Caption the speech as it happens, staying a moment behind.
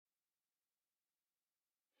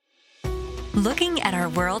Looking at our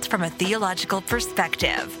world from a theological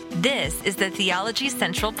perspective. This is the Theology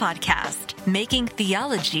Central Podcast, making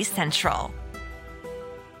theology central.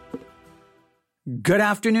 Good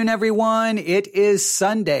afternoon, everyone. It is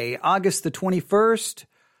Sunday, August the 21st,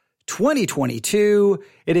 2022.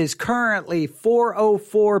 It is currently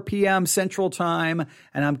 4:04 p.m. Central Time,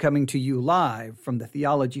 and I'm coming to you live from the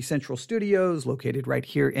Theology Central Studios, located right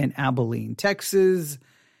here in Abilene, Texas.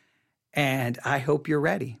 And I hope you're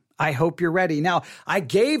ready. I hope you're ready. Now, I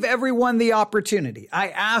gave everyone the opportunity. I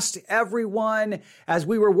asked everyone as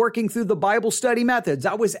we were working through the Bible study methods,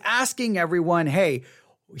 I was asking everyone, hey,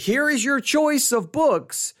 here is your choice of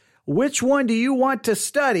books. Which one do you want to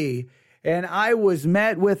study? And I was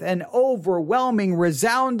met with an overwhelming,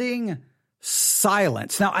 resounding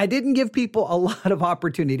silence. Now, I didn't give people a lot of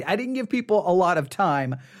opportunity. I didn't give people a lot of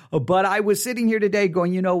time, but I was sitting here today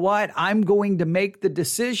going, you know what? I'm going to make the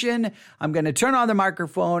decision. I'm going to turn on the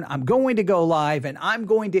microphone. I'm going to go live and I'm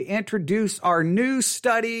going to introduce our new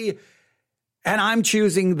study. And I'm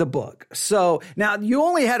choosing the book. So now you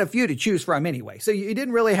only had a few to choose from anyway. So you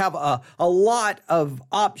didn't really have a lot of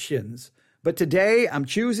options. But today I'm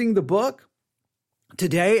choosing the book.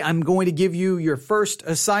 Today I'm going to give you your first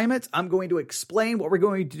assignment. I'm going to explain what we're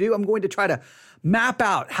going to do. I'm going to try to map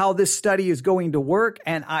out how this study is going to work.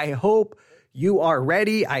 And I hope you are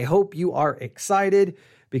ready. I hope you are excited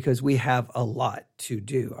because we have a lot to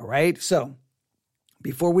do. All right. So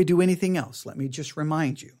before we do anything else, let me just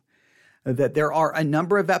remind you that there are a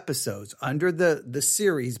number of episodes under the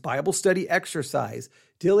series Bible Study Exercise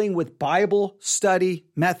dealing with Bible study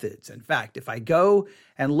methods. In fact, if I go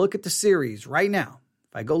and look at the series right now,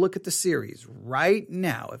 if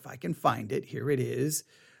I can find it, here it is.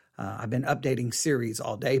 I've been updating series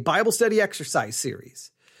all day, Bible Study Exercise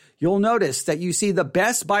series. You'll notice that you see the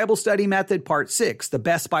Best Bible Study Method Part 6, the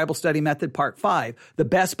Best Bible Study Method Part 5, the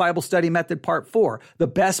Best Bible Study Method Part 4, the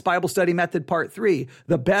Best Bible Study Method Part 3,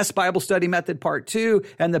 the Best Bible Study Method Part 2,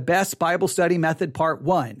 and the Best Bible Study Method Part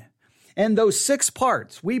 1. And those 6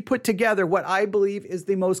 parts, we put together what I believe is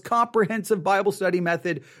the most comprehensive Bible study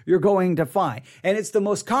method you're going to find. And it's the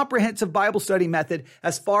most comprehensive Bible study method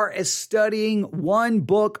as far as studying one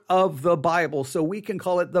book of the Bible. So we can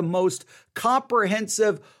call it the most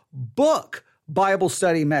comprehensive book Bible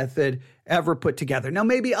study method ever put together. Now,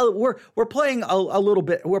 maybe we're playing a little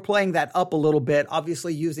bit. We're playing that up a little bit,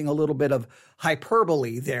 obviously using a little bit of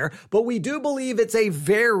hyperbole there, but we do believe it's a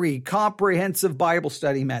very comprehensive Bible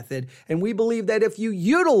study method. And we believe that if you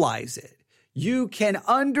utilize it, you can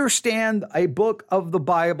understand a book of the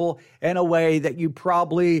Bible in a way that you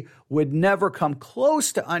probably would never come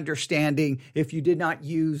close to understanding if you did not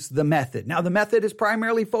use the method. Now, the method is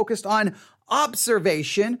primarily focused on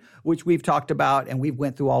observation, which we've talked about, and we've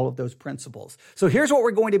went through all of those principles. So here's what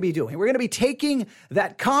we're going to be doing. We're going to be taking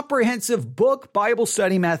that comprehensive book Bible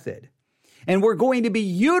study method, and we're going to be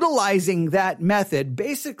utilizing that method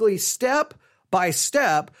basically step by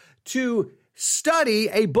step to study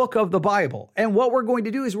a book of the Bible. And what we're going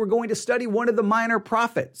to do is we're going to study one of the minor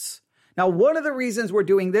prophets. Now, one of the reasons we're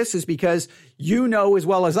doing this is because you know as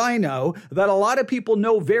well as I know that a lot of people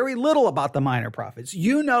know very little about the minor prophets.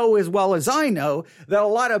 You know as well as I know that a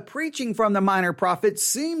lot of preaching from the minor prophets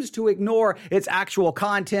seems to ignore its actual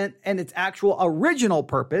content and its actual original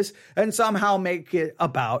purpose and somehow make it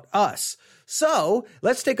about us. So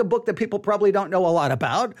let's take a book that people probably don't know a lot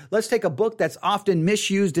about. Let's take a book that's often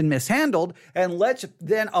misused and mishandled, and let's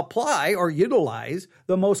then apply or utilize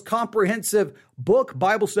the most comprehensive book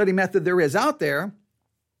Bible study method there is out there.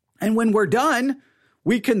 And when we're done,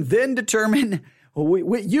 we can then determine,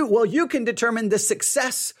 you can determine the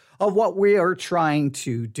success of what we are trying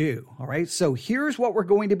to do. All right. So here's what we're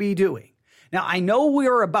going to be doing. Now, I know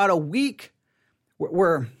we're about a week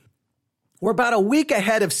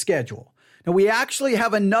ahead of schedule. Now, we actually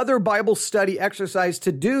have another Bible study exercise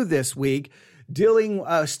to do this week,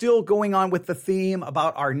 still going on with the theme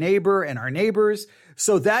about our neighbor and our neighbors.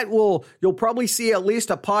 So you'll probably see at least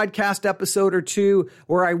a podcast episode or two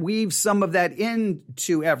where I weave some of that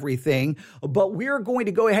into everything. But we're going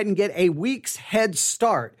to go ahead and get a week's head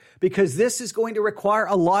start because this is going to require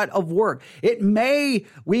a lot of work. It may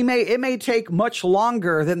take much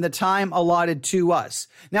longer than the time allotted to us.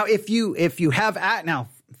 Now, if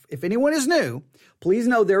anyone is new, please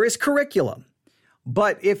know there is curriculum.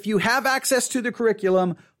 But if you have access to the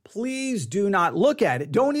curriculum, please do not look at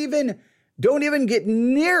it. Don't even get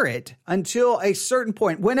near it until a certain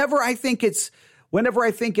point. Whenever I think it's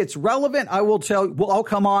relevant, I'll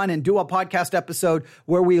come on and do a podcast episode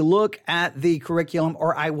where we look at the curriculum,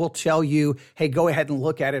 or I will tell you, hey, go ahead and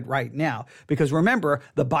look at it right now. Because remember,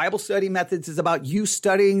 the Bible study methods is about you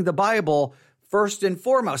studying the Bible first and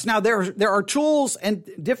foremost. Now, there are tools and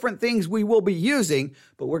different things we will be using,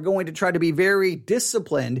 but we're going to try to be very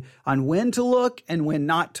disciplined on when to look and when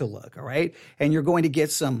not to look, all right? And you're going to get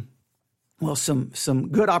some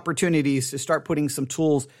good opportunities to start putting some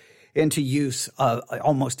tools into use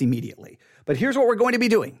almost immediately. But here's what we're going to be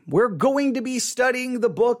doing. We're going to be studying the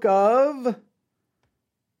book of,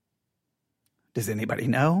 does anybody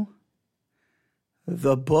know?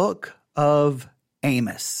 The book of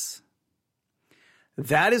Amos.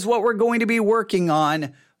 That is what we're going to be working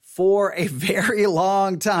on for a very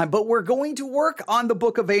long time. But we're going to work on the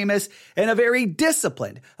book of Amos in a very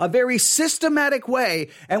disciplined, a very systematic way.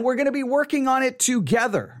 And we're going to be working on it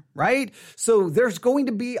together, right? So there's going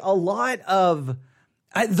to be a lot of,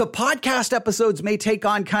 the podcast episodes may take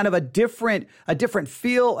on kind of a different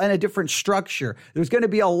feel and a different structure. There's going to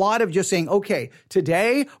be a lot of just saying, okay,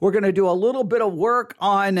 today we're going to do a little bit of work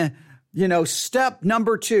on, step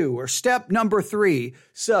number 2 or step number 3.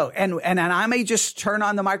 So, and I may just turn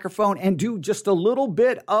on the microphone and do just a little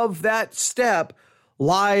bit of that step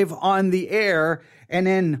live on the air. And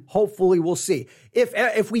then hopefully we'll see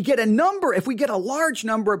if we get a large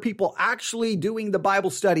number of people actually doing the Bible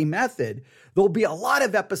study method. There'll be a lot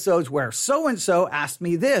of episodes where so-and-so asked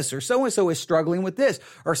me this, or so-and-so is struggling with this,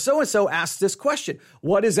 or so-and-so asked this question.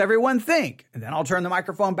 What does everyone think? And then I'll turn the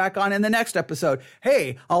microphone back on in the next episode.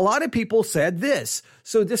 Hey, a lot of people said this.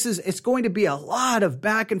 So it's going to be a lot of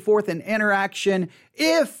back and forth and interaction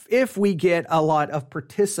if we get a lot of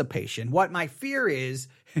participation. What my fear is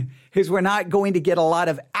we're not going to get a lot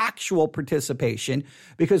of actual participation,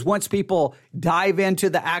 because once people dive into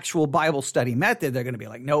the actual Bible study method, they're going to be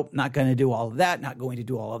like, nope, not going to do all of that, not going to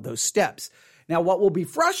do all of those steps. Now, what will be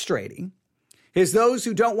frustrating is those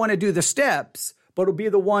who don't want to do the steps, but will be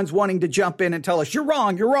the ones wanting to jump in and tell us, you're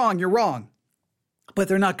wrong, you're wrong, you're wrong. But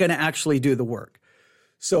they're not going to actually do the work.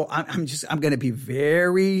 So I'm going to be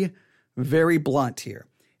very, very blunt here.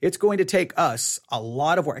 It's going to take us a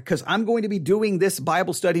lot of work, because I'm going to be doing this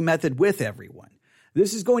Bible study method with everyone.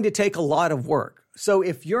 This is going to take a lot of work. So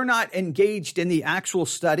if you're not engaged in the actual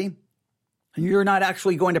study, you're not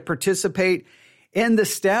actually going to participate in the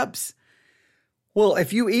steps, well,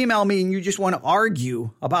 if you email me and you just want to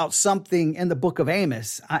argue about something in the book of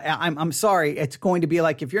Amos, I'm sorry. It's going to be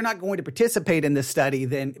like, if you're not going to participate in this study,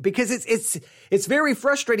 then, because it's very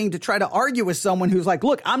frustrating to try to argue with someone who's like,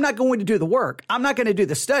 look, I'm not going to do the work. I'm not going to do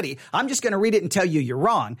the study. I'm just going to read it and tell you you're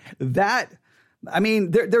wrong. It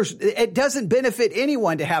doesn't benefit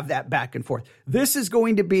anyone to have that back and forth. This is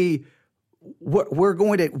going to be, we're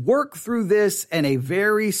going to work through this in a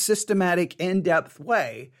very systematic, in-depth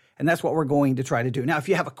way. And that's what we're going to try to do. Now, if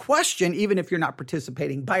you have a question, even if you're not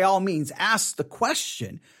participating, by all means, ask the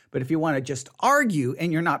question. But if you want to just argue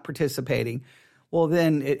and you're not participating, well,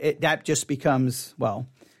 then that just becomes,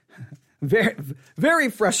 very,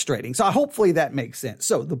 very frustrating. So hopefully that makes sense.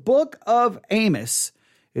 So the book of Amos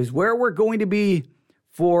is where we're going to be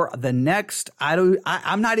for the next,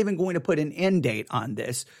 I'm not even going to put an end date on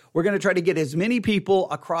this. We're going to try to get as many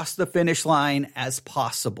people across the finish line as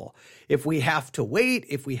possible. If we have to wait,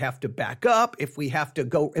 if we have to back up, if we have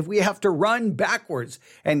to run backwards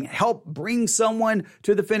and help bring someone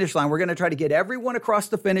to the finish line, we're going to try to get everyone across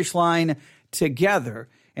the finish line together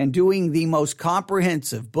and doing the most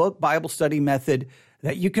comprehensive book Bible study method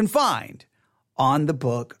that you can find on the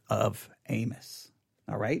book of Amos.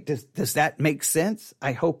 All right. Does that make sense?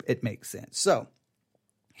 I hope it makes sense. So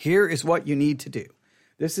here is what you need to do.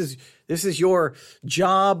 This is your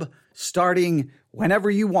job starting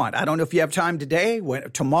whenever you want. I don't know if you have time today,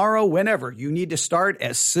 tomorrow, whenever. You need to start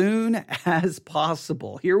as soon as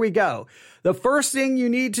possible. Here we go. The first thing you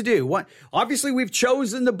need to do, obviously we've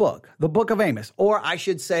chosen the book of Amos, or I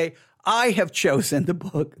should say, I have chosen the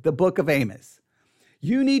book of Amos.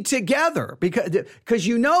 You need to gather because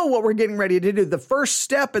you know what we're getting ready to do. The first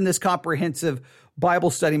step in this comprehensive Bible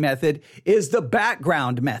study method is the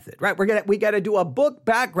background method, right? We got to do a book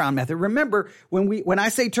background method. Remember, when I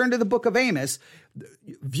say turn to the book of Amos,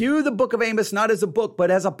 view the book of Amos not as a book, but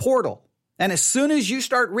as a portal. And as soon as you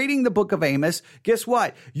start reading the book of Amos, guess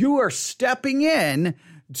what? You are stepping in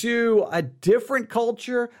to a different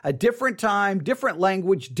culture, a different time, different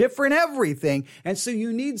language, different everything. And so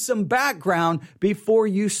you need some background before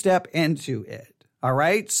you step into it. All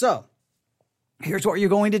right. So here's what you're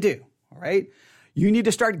going to do. All right. You need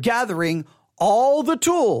to start gathering all the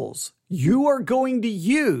tools you are going to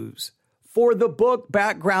use for the book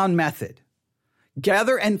background method.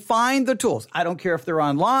 Gather and find the tools. I don't care if they're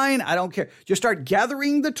online. I don't care. Just start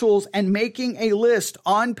gathering the tools and making a list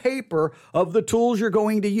on paper of the tools you're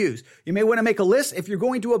going to use. You may want to make a list if you're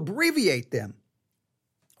going to abbreviate them.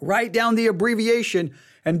 Write down the abbreviation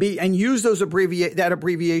and use that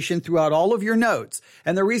abbreviation throughout all of your notes.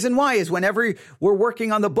 And the reason why is whenever we're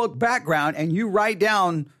working on the book background and you write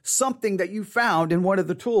down something that you found in one of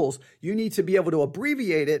the tools, you need to be able to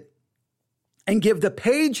abbreviate it and give the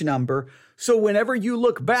page number. So whenever you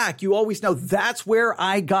look back, you always know that's where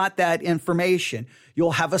I got that information.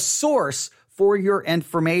 You'll have a source for your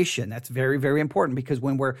information. That's very, very important, because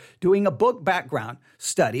when we're doing a book background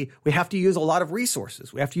study, we have to use a lot of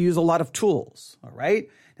resources. We have to use a lot of tools. All right.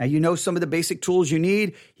 Now, you know some of the basic tools you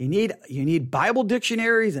need. You need Bible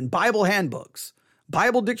dictionaries and Bible handbooks.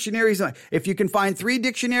 Bible dictionaries. If you can find 3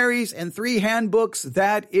 dictionaries and 3 handbooks,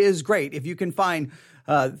 that is great. If you can find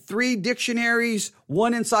 3 dictionaries,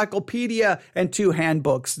 1 encyclopedia, and 2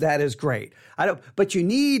 handbooks, that is great. But you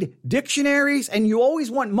need dictionaries, and you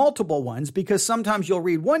always want multiple ones, because sometimes you'll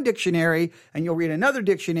read one dictionary and you'll read another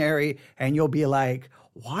dictionary and you'll be like,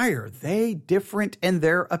 why are they different in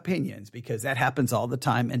their opinions? Because that happens all the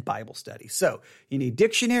time in Bible study. So you need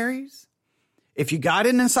dictionaries. If you got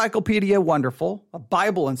an encyclopedia, wonderful. A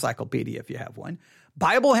Bible encyclopedia if you have one.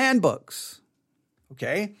 Bible handbooks.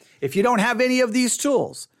 Okay. If you don't have any of these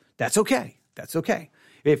tools, that's okay. That's okay.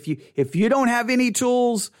 If you don't have any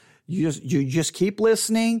tools, you just keep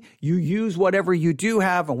listening. You use whatever you do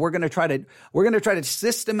have, and we're going to try to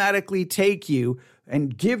systematically take you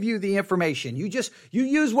and give you the information. You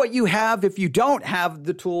use what you have. If you don't have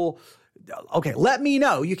the tool, okay, let me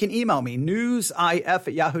know. You can email me,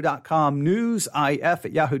 newsif@yahoo.com,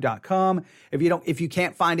 newsif@yahoo.com. If you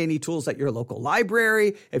can't find any tools at your local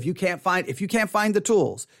library, if you can't find the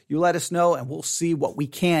tools, you let us know, and we'll see what we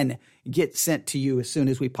can get sent to you as soon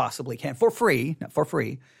as we possibly can, for free.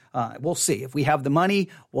 We'll see. If we have the money,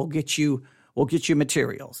 we'll get you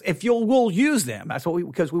materials. We'll use them. That's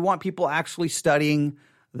because we want people actually studying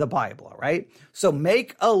the Bible, all right? So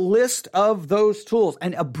make a list of those tools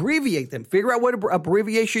and abbreviate them. Figure out what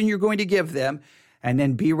abbreviation you're going to give them, and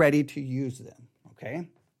then be ready to use them, okay?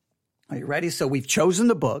 Are you ready? So we've chosen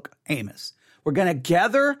the book, Amos. We're going to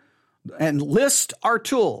gather and list our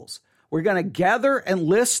tools. We're going to gather and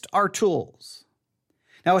list our tools.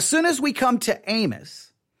 Now, as soon as we come to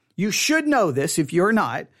Amos, you should know this. If you're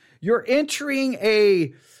not, you're entering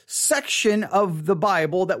a section of the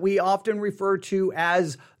Bible that we often refer to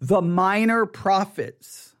as the minor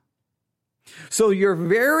prophets. So your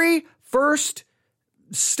very first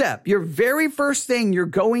step, your very first thing you're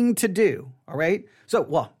going to do, all right? So,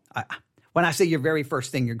 when I say your very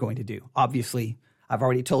first thing you're going to do, obviously, I've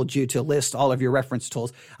already told you to list all of your reference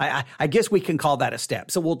tools. I guess we can call that a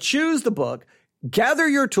step. So we'll choose the book, gather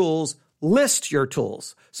your tools, list your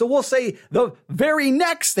tools. So we'll say the very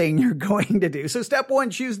next thing you're going to do. So step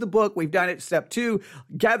 1, choose the book. We've done it. Step 2,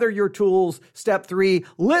 gather your tools. Step 3,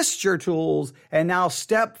 list your tools. And now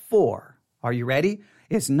step 4, are you ready?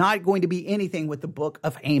 It's not going to be anything with the book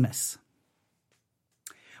of Amos.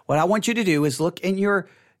 What I want you to do is look in your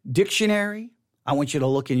dictionary. I want you to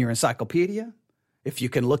look in your encyclopedia. If you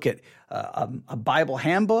can look at a Bible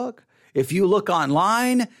handbook. If you look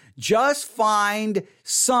online, just find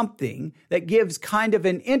something that gives kind of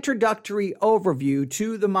an introductory overview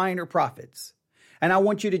to the minor prophets. And I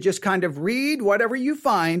want you to just kind of read whatever you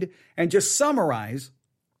find and just summarize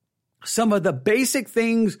some of the basic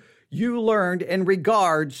things you learned in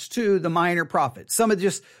regards to the minor prophets. Some of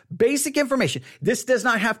just basic information. This does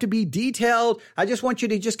not have to be detailed. I just want you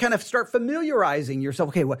to just kind of start familiarizing yourself.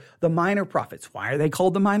 Okay, the minor prophets. Why are they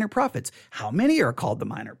called the minor prophets? How many are called the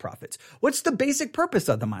minor prophets? What's the basic purpose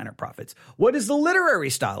of the minor prophets? What is the literary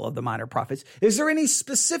style of the minor prophets? Is there any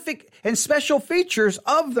specific and special features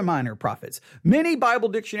of the minor prophets? Many Bible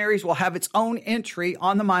dictionaries will have its own entry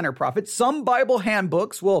on the minor prophets. Some Bible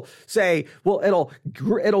handbooks will say, it'll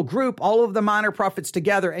group all of the minor prophets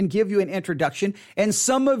together and give you an introduction. And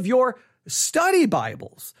some of your study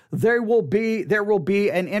Bibles, there will be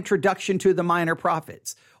an introduction to the minor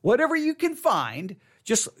prophets. Whatever you can find,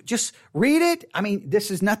 just read it. I mean,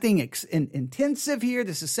 this is nothing intensive here.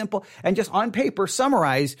 This is simple. And just on paper,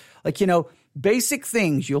 summarize, basic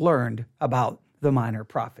things you learned about the minor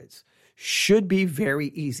prophets. Should be very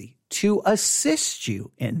easy to assist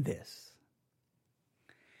you in this.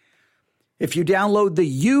 If you download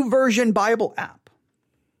the YouVersion Bible app,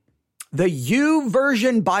 and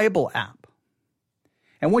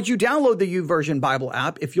once you download the YouVersion Bible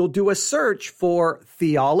app, if you'll do a search for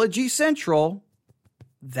Theology Central,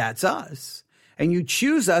 that's us, and you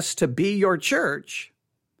choose us to be your church,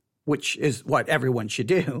 which is what everyone should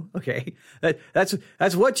do, okay? That's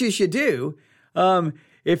what you should do.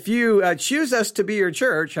 If you choose us to be your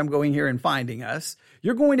church, I'm going here and finding us,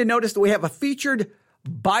 you're going to notice that we have a featured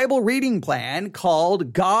Bible reading plan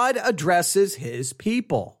called God Addresses His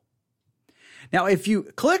People. Now, if you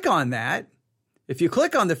click on that, if you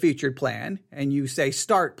click on the featured plan and you say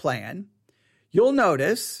start plan, you'll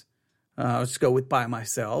notice, let's go with by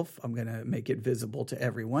myself. I'm going to make it visible to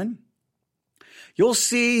everyone. You'll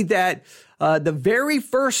see that the very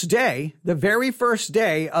first day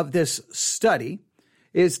of this study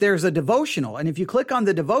is there's a devotional. And if you click on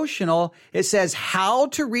the devotional, it says how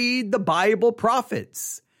to read the Bible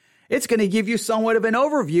prophets. It's going to give you somewhat of an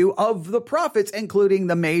overview of the prophets, including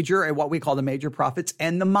the major and what we call the major prophets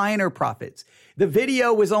and the minor prophets. The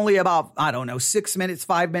video was only about, 6 minutes,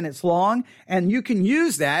 5 minutes long. And you can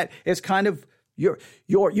use that as kind of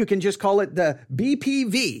you can just call it the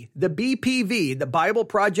BPV, the Bible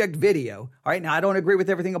Project video. All right. Now, I don't agree with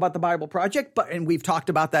everything about the Bible Project, and we've talked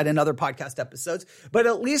about that in other podcast episodes, but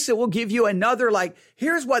at least it will give you another,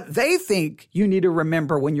 here's what they think you need to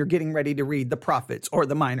remember when you're getting ready to read the prophets or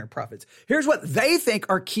the minor prophets. Here's what they think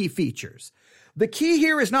are key features. The key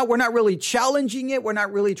here is we're not really challenging it. We're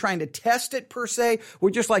not really trying to test it per se.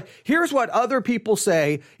 We're just here's what other people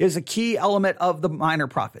say is a key element of the minor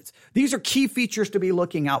prophets. These are key features to be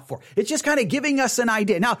looking out for. It's just kind of giving us an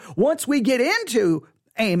idea. Now, once we get into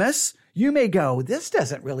Amos, you may go, this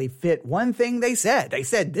doesn't really fit one thing they said. They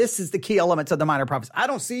said this is the key elements of the minor prophets. I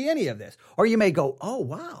don't see any of this. Or you may go, oh,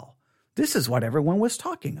 wow, this is what everyone was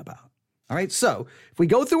talking about. All right. So if we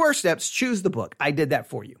go through our steps, choose the book. I did that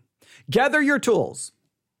for you. Gather your tools.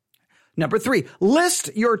 Number 3,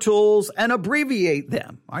 list your tools and abbreviate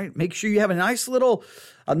them. All right. Make sure you have a nice little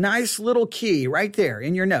key right there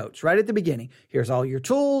in your notes, right at the beginning. Here's all your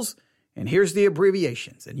tools and here's the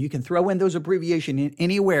abbreviations. And you can throw in those abbreviations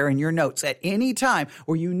anywhere in your notes at any time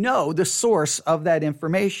where you know the source of that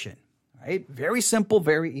information. All right. Very simple,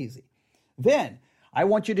 very easy. Then I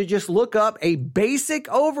want you to just look up a basic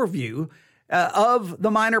overview of the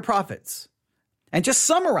minor prophets. And just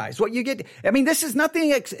summarize what you get. I mean, this is nothing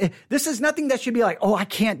that should be oh, I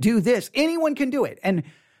can't do this. Anyone can do it. And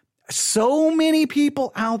so many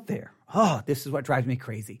people out there, this is what drives me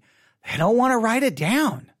crazy. They don't want to write it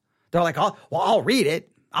down. They're I'll read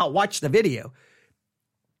it. I'll watch the video.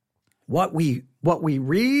 What we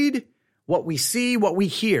read, what we see, what we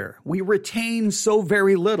hear, we retain so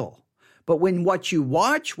very little. But when what you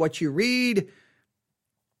watch, what you read,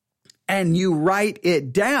 and you write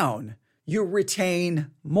it down, you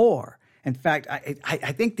retain more. In fact, I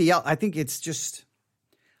think it's just,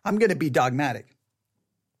 I'm going to be dogmatic.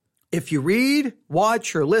 If you read,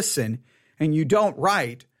 watch, or listen, and you don't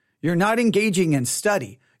write, you're not engaging in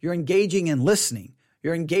study. You're engaging in listening.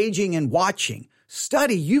 You're engaging in watching.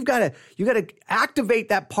 Study, you got to activate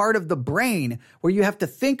that part of the brain where you have to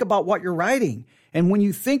think about what you're writing. And when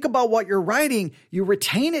you think about what you're writing, you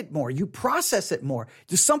retain it more. You process it more.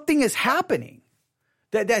 Just something is happening.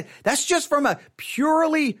 That's just from a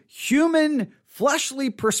purely human, fleshly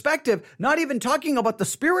perspective, not even talking about the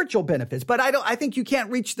spiritual benefits. But I think you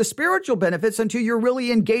can't reach the spiritual benefits until you're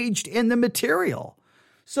really engaged in the material.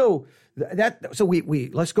 So we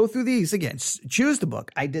let's go through these again. Choose the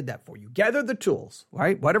book. I did that for you. Gather the tools,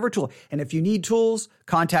 right? Whatever tool. And if you need tools,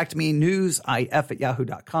 contact me,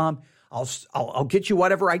 newsif@yahoo.com. I'll get you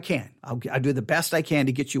whatever I can. I'll do the best I can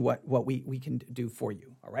to get you what we can do for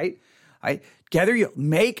you. All right. All right.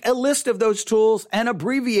 Make a list of those tools and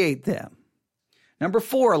abbreviate them. Number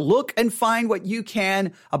 4, look and find what you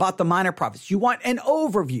can about the minor prophets. You want an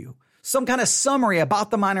overview, some kind of summary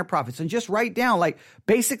about the minor prophets, and just write down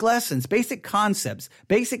basic lessons, basic concepts,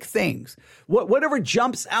 basic things, whatever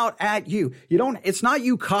jumps out at you. It's not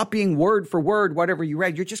you copying word for word whatever you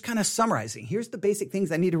read. You're just kind of summarizing. Here's the basic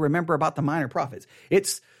things I need to remember about the minor prophets.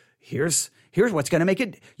 Here's what's going to make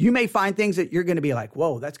it. You may find things that you're going to be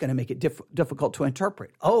whoa, that's going to make it difficult to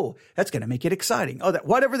interpret. Oh, that's going to make it exciting. Oh,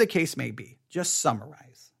 whatever the case may be, just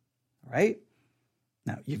summarize. All right.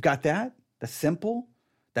 Now you've got that. That's simple.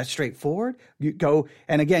 That's straightforward. You go,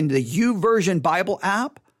 and again, the YouVersion Bible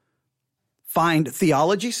app, find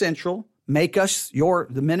Theology Central, make us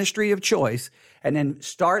the ministry of choice, and then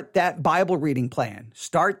start that Bible reading plan. It's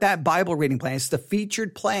the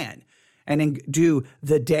featured plan. And then do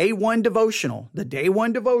the day one devotional,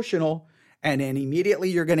 and then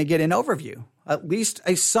immediately you're going to get an overview, at least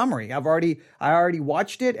a summary. I already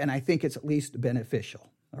watched it, and I think it's at least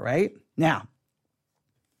beneficial. All right. Now,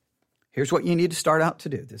 here's what you need to start out to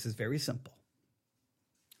do. This is very simple.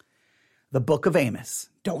 The book of Amos.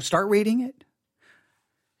 Don't start reading it.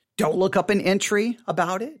 Don't look up an entry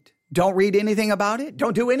about it. Don't read anything about it.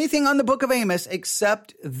 Don't do anything on the book of Amos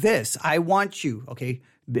except this. I want you, okay,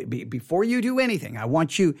 before you do anything, I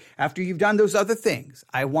want you, after you've done those other things,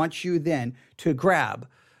 I want you then to grab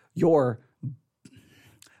your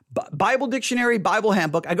Bible dictionary, Bible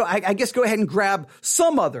handbook. I guess go ahead and grab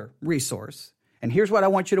some other resource And here's what I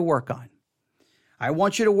want you to work on. I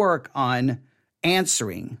want you to work on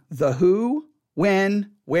answering the who,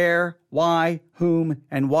 when, where, why, whom,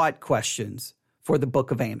 and what questions for the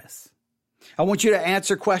book of Amos. I want you to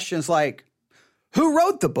answer questions like, who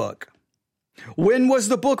wrote the book? When was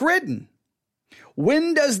the book written?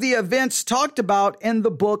 When does the events talked about in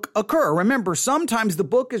the book occur? Remember, sometimes the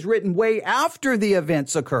book is written way after the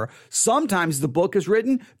events occur. Sometimes the book is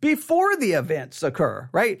written before the events occur,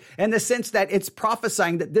 right? In the sense that it's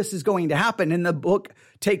prophesying that this is going to happen, and the book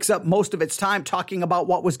takes up most of its time talking about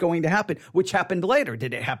what was going to happen, which happened later.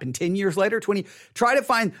 Did it happen 10 years later, 20? Try to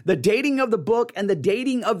find the dating of the book and the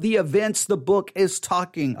dating of the events the book is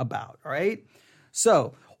talking about, all right?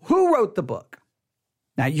 So, who wrote the book?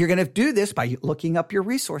 Now, you're going to do this by looking up your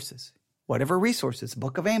resources, whatever resources,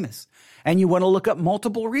 Book of Amos. And you want to look up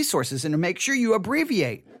multiple resources and to make sure you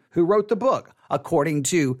abbreviate who wrote the book according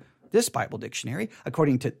to this Bible dictionary,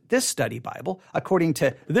 according to this study Bible, according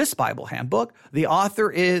to this Bible handbook. The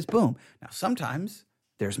author is boom. Now, sometimes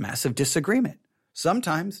there's massive disagreement.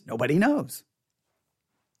 Sometimes nobody knows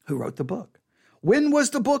who wrote the book. When was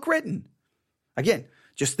the book written? Again,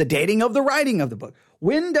 just the dating of the writing of the book.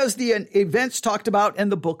 When does the events talked about in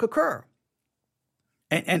the book occur?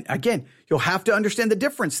 And again, you'll have to understand the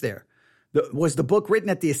difference there. Was the book written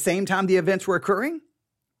at the same time the events were occurring?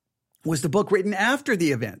 Was the book written after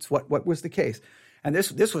the events? What was the case? And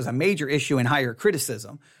this was a major issue in higher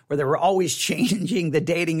criticism, where they were always changing the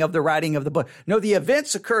dating of the writing of the book. No, the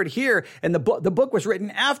events occurred here, and the book was written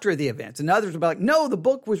after the events. And others would be like, no, the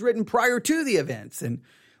book was written prior to the events. And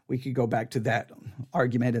we could go back to that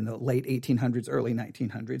argument in the late 1800s, early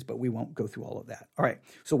 1900s, but we won't go through all of that. All right.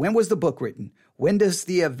 So when was the book written? When does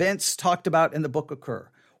the events talked about in the book occur?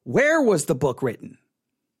 Where was the book written?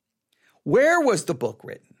 Where was the book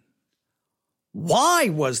written? Why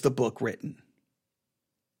was the book written?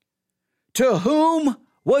 To whom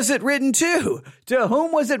was it written to? To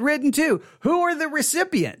whom was it written to? Who are the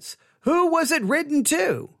recipients? Who was it written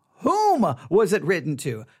to? Whom was it written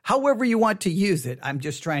to? However you want to use it. I'm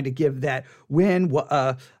just trying to give that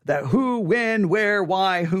that who, when, where,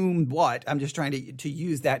 why, whom, what. I'm just trying to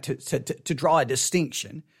use that to draw a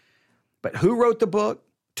distinction. But who wrote the book?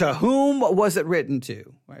 To whom was it written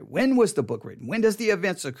to? Right? When was the book written? When does the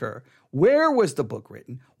events occur? Where was the book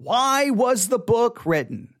written? Why was the book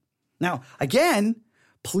written? Now, again,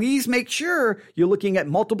 please make sure you're looking at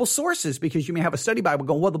multiple sources, because you may have a study Bible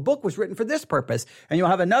going, well, the book was written for this purpose. And you'll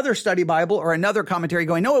have another study Bible or another commentary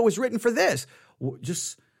going, no, it was written for this.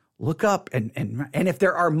 Just look up. And if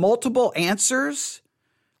there are multiple answers,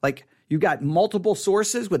 like you've got multiple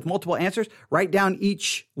sources with multiple answers, write down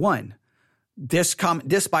each one. This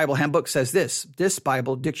Bible handbook says this. This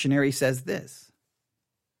Bible dictionary says this.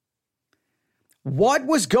 What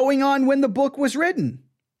was going on when the book was written?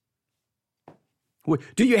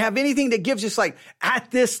 Do you have anything that gives us like,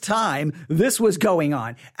 at this time, this was going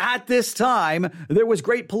on. At this time, there was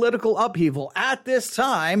great political upheaval. At this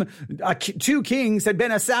time, 2 kings had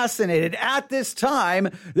been assassinated. At this time,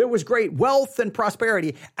 there was great wealth and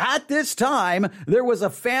prosperity. At this time, there was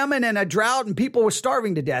a famine and a drought and people were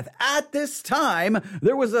starving to death. At this time,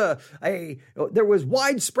 there was there was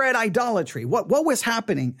widespread idolatry. What was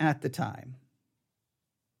happening at the time?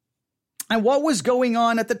 And what was going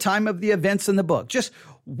on at the time of the events in the book? Just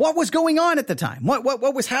what was going on at the time? What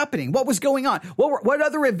was happening? What was going on? What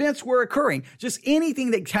other events were occurring? Just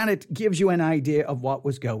anything that kind of gives you an idea of what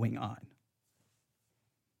was going on.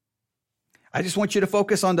 I just want you to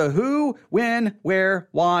focus on the who, when, where,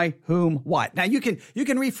 why, whom, what. Now you can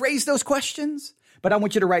rephrase those questions, but I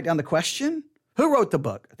want you to write down the question. Who wrote the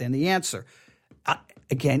book? Then the answer.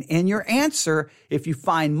 Again, in your answer, if you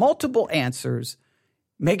find multiple answers,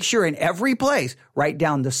 make sure in every place, write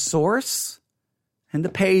down the source and the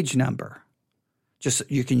page number. Just,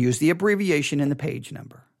 you can use the abbreviation and the page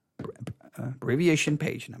number. Abbreviation,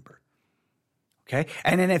 page number. Okay?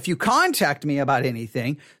 And then if you contact me about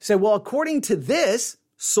anything, say, well, according to this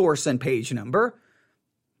source and page number,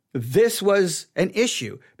 this was an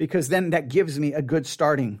issue, because then that gives me a good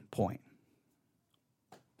starting point.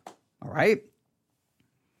 All right?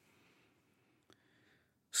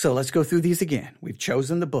 So let's go through these again. We've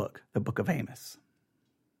chosen the book of Amos.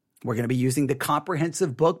 We're going to be using the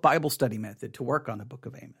comprehensive book Bible study method to work on the book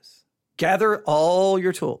of Amos. Gather all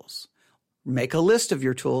your tools. Make a list of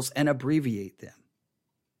your tools and abbreviate them.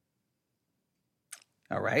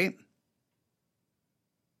 All right?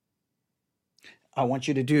 I want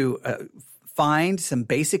you to find some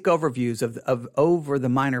basic overviews of over the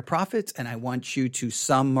minor prophets, and I want you to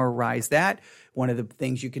summarize that. One of the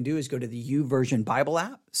things you can do is go to the YouVersion Bible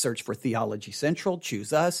app, search for Theology Central,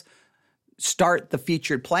 choose us, start the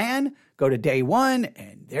featured plan, Go to day 1,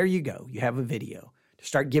 and there you go. You have a video to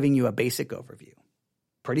start giving you a basic overview.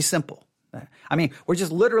 Pretty simple. I mean, we're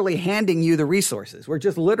just literally handing you the resources. We're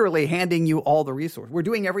just literally handing you all the resources. We're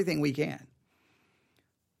doing everything we can.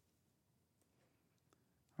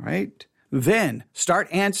 All right? Then start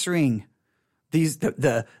answering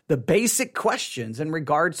the basic questions in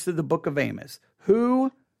regards to the book of Amos.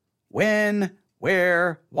 Who, when,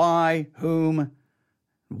 where, why, whom,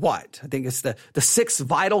 what? I think it's the 6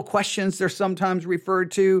 vital questions they're sometimes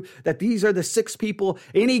referred to, that these are the 6 people,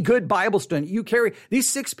 any good Bible student you carry. These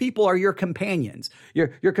 6 people are your companions.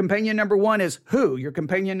 Your companion number 1 is who. Your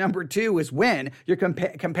companion number 2 is when. Your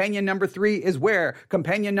companion number 3 is where.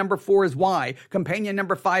 Companion number 4 is why. Companion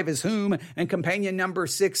number 5 is whom. And companion number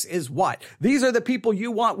 6 is what. These are the people you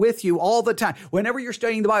want with you all the time. Whenever you're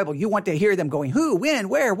studying the Bible, you want to hear them going, who, when,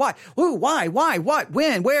 where, what, who, why, what,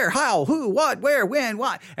 when, where, how, who, what, where, when,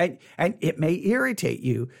 why. And it may irritate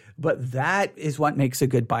you, but that is what makes a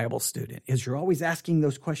good Bible student, is you're always asking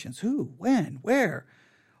those questions. Who, when, where,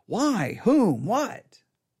 why, whom, what?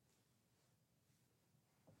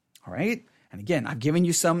 All right? And again, I've given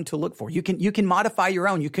you some to look for. You can modify your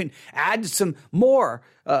own. You can add some more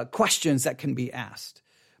questions that can be asked.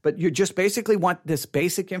 But you just basically want this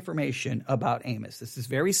basic information about Amos. This is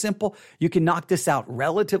very simple. You can knock this out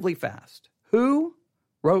relatively fast. Who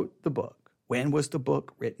wrote the book? When was the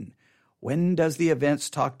book written? When does the events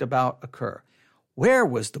talked about occur? Where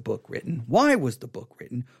was the book written? Why was the book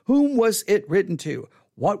written? Whom was it written to?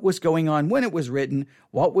 What was going on when it was written?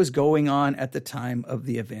 What was going on at the time of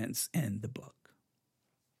the events in the book?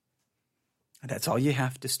 And that's all you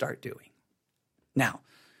have to start doing. Now,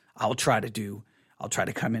 I'll try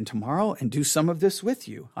to come in tomorrow and do some of this with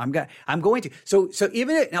you. I'm going to. So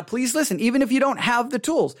now please listen, even if you don't have the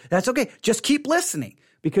tools, that's okay. Just keep listening.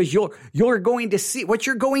 Because you're going to see what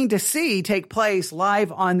you're going to see take place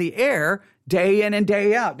live on the air day in and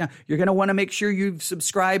day out. Now, you're going to want to make sure you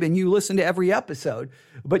subscribe and you listen to every episode,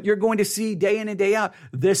 but you're going to see day in and day out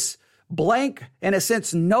this blank, in a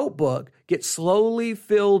sense, notebook get slowly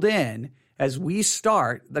filled in as we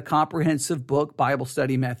start the comprehensive book Bible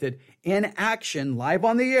study method in action live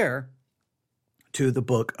on the air to the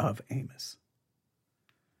book of Amos.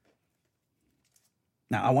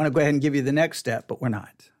 Now, I want to go ahead and give you the next step, but we're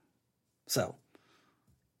not. So,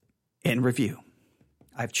 in review,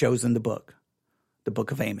 I've chosen the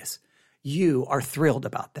book of Amos. You are thrilled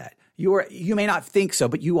about that. You may not think so,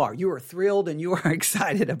 but you are. You are thrilled and you are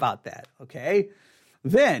excited about that, okay?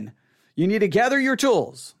 Then, you need to gather your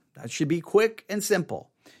tools. That should be quick and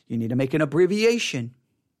simple. You need to make an abbreviation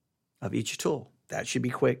of each tool. That should be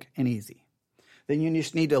quick and easy. Then you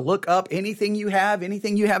just need to look up anything you have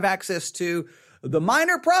access to. The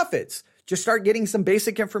minor prophets, just start getting some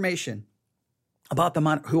basic information about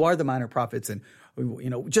who are the minor prophets, and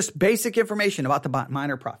just basic information about the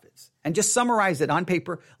minor prophets, and just summarize it on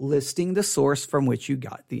paper, listing the source from which you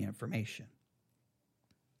got the information.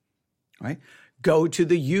 All right? Go to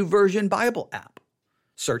the YouVersion Bible app.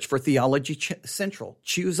 Search for Theology Central.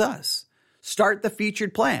 Choose us. Start the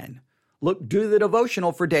featured plan. Do the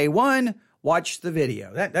devotional for day 1. Watch the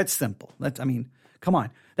video. That's simple. Come on.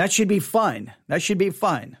 That should be fun.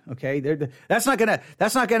 Okay. That's not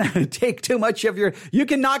gonna take too much of you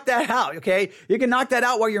can knock that out. Okay. You can knock that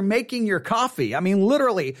out while you're making your coffee.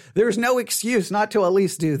 Literally, there's no excuse not to at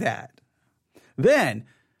least do that. Then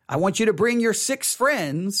I want you to bring your 6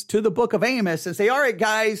 friends to the book of Amos and say, all right,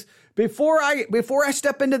 guys, before I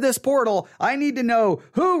step into this portal, I need to know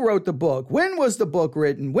who wrote the book. When was the book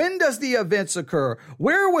written? When does the events occur?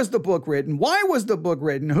 Where was the book written? Why was the book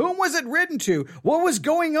written? Whom was it written to? What was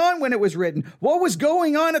going on when it was written? What was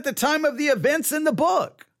going on at the time of the events in the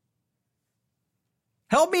book?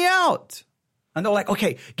 Help me out. And they're like,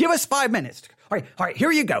 okay, give us 5 minutes. All right,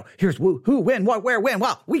 here you go. Here's who, when, what, where, when.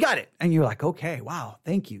 Wow, we got it. And you're like, okay, wow,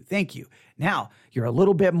 thank you. Now you're a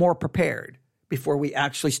little bit more prepared before we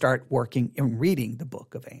actually start working and reading the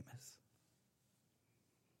book of Amos.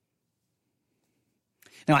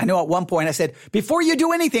 Now, I know at one point I said, before you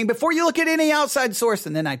do anything, before you look at any outside source,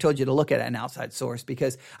 and then I told you to look at an outside source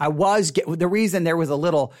because the reason there was a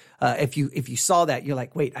little, if you saw that, you're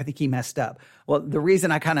like, wait, I think he messed up. Well, the reason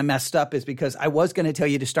I kind of messed up is because I was going to tell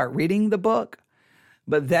you to start reading the book,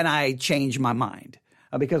 but then I changed my mind.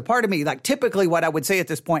 Because part of me, like typically what I would say at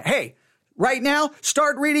this point, hey, right now,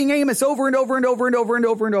 start reading Amos over and over and over and over and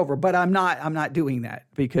over and over. But I'm not doing that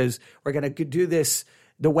because we're going to do this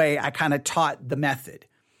the way I kind of taught the method.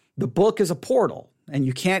 The book is a portal, and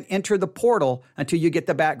you can't enter the portal until you get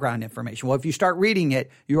the background information. Well, if you start reading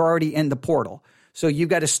it, you're already in the portal. So you've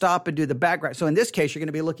got to stop and do the background. So in this case, you're going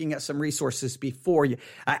to be looking at some resources before you.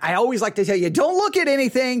 I always like to tell you, don't look at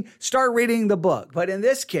anything, start reading the book. But in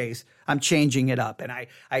this case, I'm changing it up. And I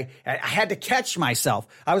had to catch myself.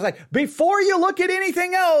 I was like, before you look at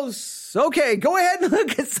anything else, okay, go ahead and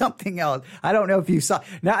look at something else. I don't know if you saw.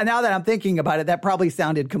 Now that I'm thinking about it, that probably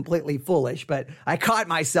sounded completely foolish, but I caught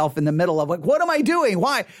myself in the middle of like, what am I doing?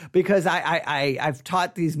 Why? Because I've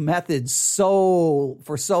taught these methods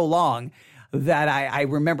for so long that I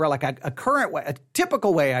remember like a current way, a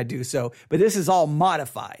typical way I do so, but this is all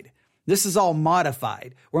modified.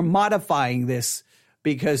 We're modifying this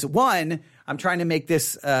because one, I'm trying to make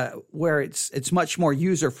this where it's much more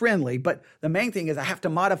user friendly. But the main thing is I have to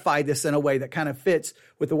modify this in a way that kind of fits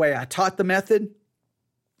with the way I taught the method,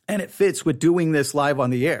 and it fits with doing this live on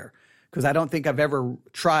the air. Because I don't think I've ever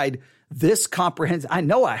tried this comprehensive. I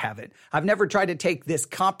know I haven't. I've never tried to take this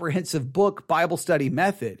comprehensive book Bible study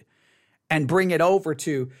method and bring it over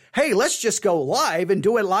to, hey, let's just go live and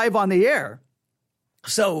do it live on the air.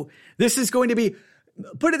 So this is going to be,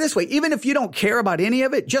 put it this way, even if you don't care about any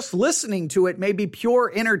of it, just listening to it may be pure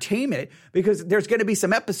entertainment because there's going to be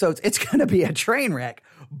some episodes. It's going to be a train wreck,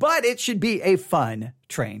 but it should be a fun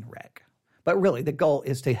train wreck. But really, the goal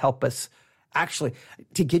is to help us actually,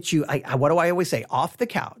 to get you, what do I always say? Off the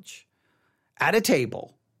couch, at a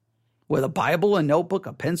table, with a Bible, a notebook,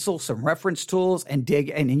 a pencil, some reference tools, and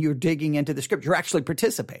you're digging into the scripture. You're actually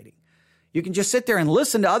participating. You can just sit there and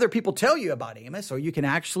listen to other people tell you about Amos, or you can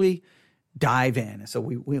actually dive in. So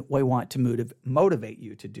we want to motivate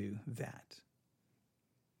you to do that.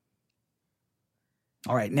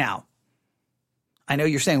 All right, now, I know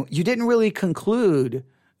you're saying you didn't really conclude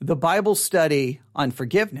the Bible study on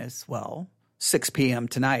forgiveness. Well, 6 p.m.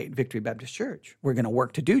 tonight, Victory Baptist Church. We're going to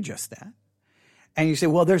work to do just that. And you say,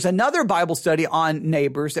 well, there's another Bible study on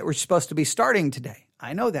neighbors that we're supposed to be starting today.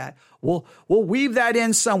 I know that. We'll weave that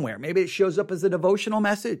in somewhere. Maybe it shows up as a devotional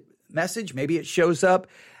message. Maybe it shows up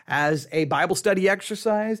as a Bible study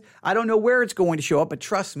exercise. I don't know where it's going to show up, but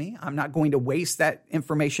trust me, I'm not going to waste that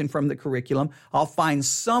information from the curriculum. I'll find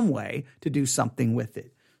some way to do something with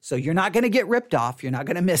it. So you're not going to get ripped off. You're not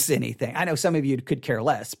going to miss anything. I know some of you could care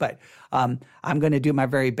less, but I'm going to do my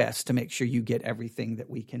very best to make sure you get everything that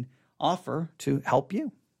we can offer to help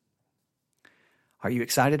you. Are you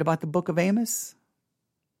excited about the book of Amos?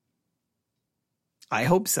 I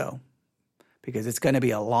hope so, because it's going to be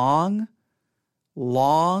a long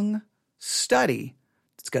study.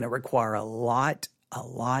 It's going to require a lot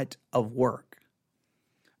of work.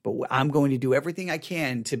 But I'm going to do everything I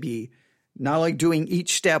can to be not only doing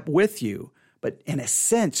each step with you, but in a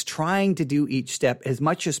sense, trying to do each step as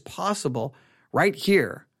much as possible right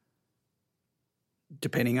here,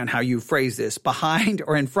 depending on how you phrase this, behind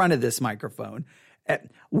or in front of this microphone,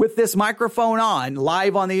 with this microphone on,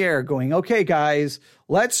 live on the air, going, okay, guys,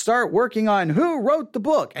 let's start working on who wrote the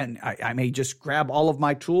book. And I may just grab all of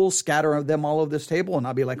my tools, scatter them all over this table, and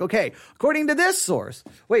I'll be like, okay, according to this source,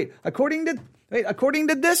 according to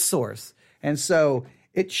this source. And so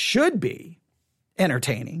it should be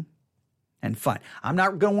entertaining and fun. I'm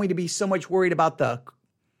not going to be so much worried about the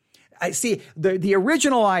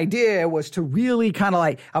original idea was to really kind of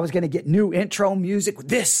like, I was going to get new intro music with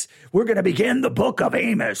this. We're going to begin the book of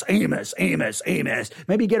Amos.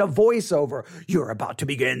 Maybe get a voiceover. You're about to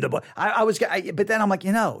begin the book. But then I'm like,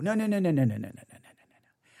 no.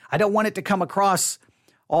 I don't want it to come across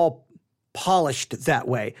all polished that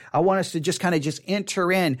way. I want us to just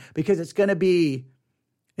enter in, because it's going to be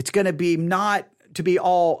not to be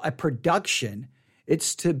all a production.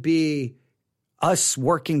 It's to be us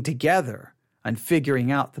working together on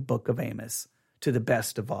figuring out the book of Amos to the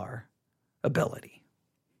best of our ability.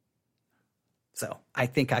 So I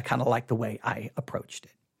think I kind of like the way I approached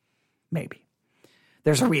it. Maybe.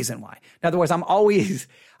 There's a reason why. In other words, I'm always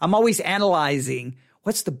analyzing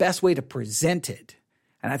what's the best way to present it.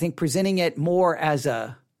 And I think presenting it more as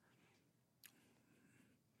a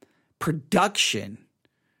production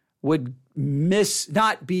would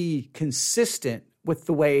not be consistent with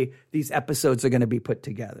the way these episodes are going to be put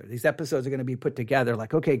together. These episodes are going to be put together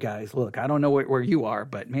like, okay, guys, look, I don't know where you are,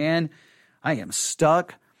 but man, I am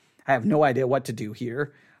stuck. I have no idea what to do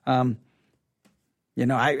here. I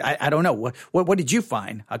don't know. What did you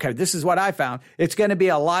find? Okay, this is what I found. It's going to be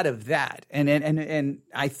a lot of that. And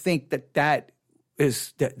I think that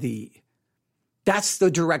is that's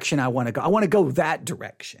the direction I want to go. I want to go that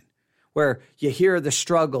direction, where you hear the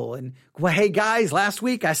struggle and, well, hey, guys, last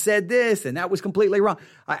week I said this and that was completely wrong.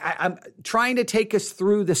 I'm trying to take us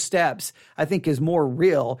through the steps, I think, is more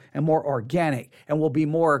real and more organic and will be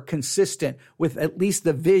more consistent with at least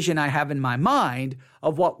the vision I have in my mind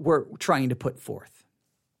of what we're trying to put forth.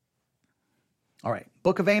 All right,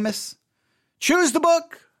 Book of Amos. Choose the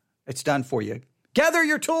book. It's done for you. Gather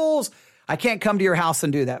your tools. I can't come to your house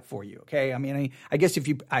and do that for you. Okay. I mean, I guess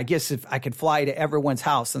if I could fly to everyone's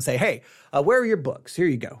house and say, hey, where are your books? Here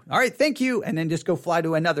you go. All right. Thank you. And then just go fly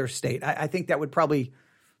to another state. I think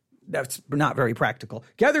that's not very practical.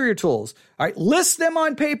 Gather your tools. All right. List them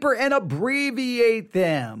on paper and abbreviate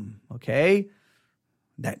them. Okay.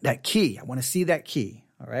 That key. I want to see that key.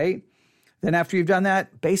 All right. Then after you've done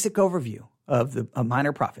that, basic overview of the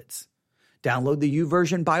Minor Prophets. Download the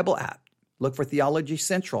YouVersion Bible app. Look for Theology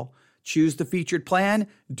Central. Choose the featured plan.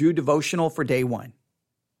 Do devotional for day 1.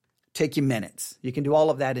 Take you minutes. You can do all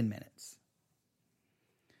of that in minutes.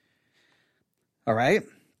 All right.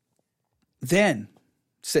 Then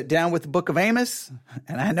sit down with the Book of Amos.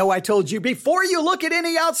 And I know I told you before you look at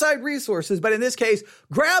any outside resources, but in this case,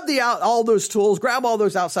 grab all those tools, grab all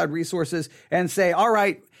those outside resources and say, all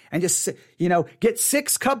right, and just, get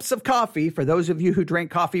 6 cups of coffee. For those of you who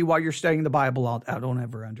drink coffee while you're studying the Bible, I don't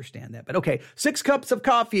ever understand that. But okay, 6 cups of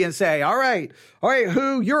coffee and say, all right,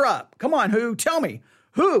 who, you're up. Come on, who, tell me.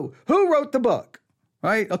 Who wrote the book?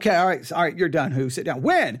 Right? Okay, all right, you're done. Who, sit down.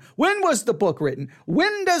 When was the book written?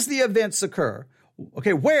 When does the events occur?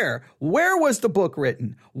 Okay, where was the book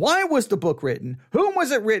written? Why was the book written? Whom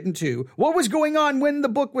was it written to? What was going on when the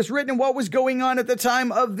book was written? What was going on at the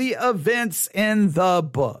time of the events in the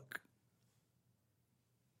book?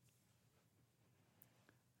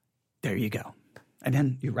 There you go. And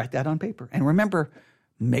then you write that on paper. And remember,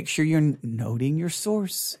 make sure you're noting your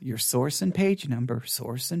source and page number,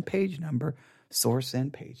 source and page number, source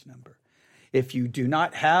and page number. If you do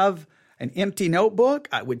not have an empty notebook,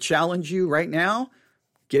 I would challenge you right now,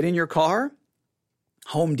 get in your car,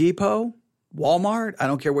 Home Depot, Walmart, I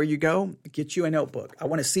don't care where you go, get you a notebook. I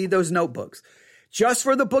want to see those notebooks. Just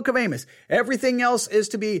for the Book of Amos. Everything else is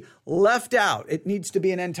to be left out. It needs to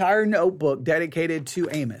be an entire notebook dedicated to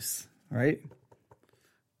Amos, right?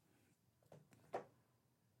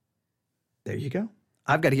 There you go.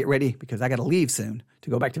 I've got to get ready because I got to leave soon to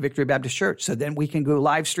go back to Victory Baptist Church. So then we can go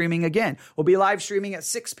live streaming again. We'll be live streaming at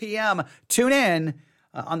 6 p.m. Tune in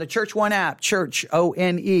on the Church One app, Church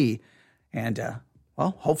ONE. And,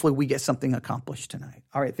 hopefully we get something accomplished tonight.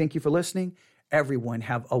 All right. Thank you for listening. Everyone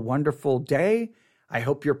have a wonderful day. I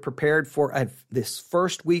hope you're prepared for this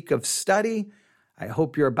first week of study. I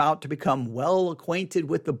hope you're about to become well acquainted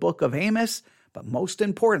with the book of Amos. But most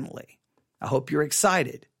importantly, I hope you're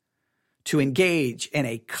excited to engage in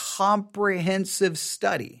a comprehensive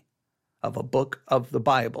study of a book of the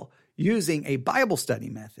Bible using a Bible study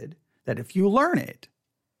method that, if you learn it,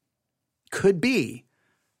 could be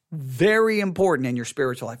very important in your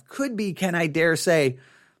spiritual life. Could be, can I dare say,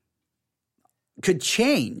 could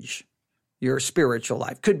change your spiritual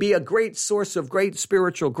life. Could be a great source of great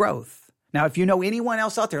spiritual growth. Now, if you know anyone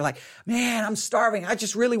else out there like, man, I'm starving. I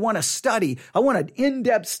just really want to study. I want an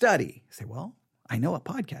in-depth study. I say, well, I know a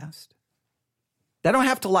podcast. They don't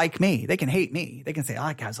have to like me. They can hate me. They can say,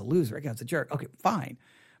 that guy's a loser. That guy's a jerk. Okay, fine.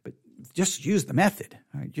 But just use the method.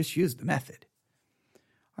 All right, just use the method.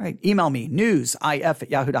 All right, email me,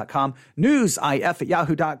 newsif@yahoo.com,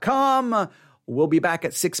 newsif@yahoo.com. We'll be back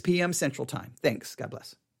at 6 p.m. Central Time. Thanks. God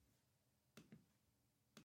bless.